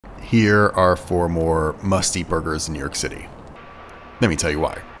Here are 4 more must-eat burgers in New York City. Let me tell you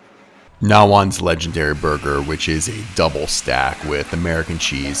why. Nowon's legendary burger, which is a double stack with American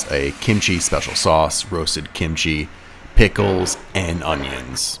cheese, a kimchi special sauce, roasted kimchi, pickles, and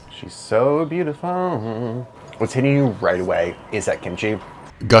onions. She's so beautiful. What's hitting you right away is that kimchi.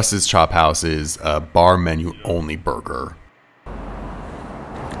 Gus's Chophouse is a bar menu only burger.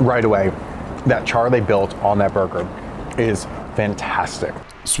 Right away, that char they built on that burger is fantastic.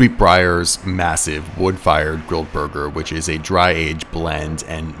 Sweetbriar's massive wood-fired grilled burger, which is a dry-aged blend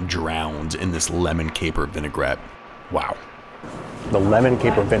and drowned in this lemon caper vinaigrette. Wow. The lemon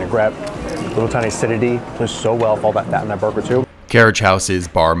caper vinaigrette, little tiny acidity, plays so well with all that fat in that burger too. Carriage House's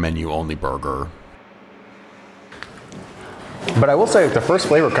bar menu only burger. But I will say the first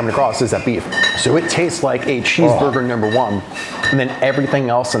flavor coming across is that beef. So it tastes like a cheeseburger #1, and then everything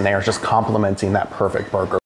else in there is just complementing that perfect burger.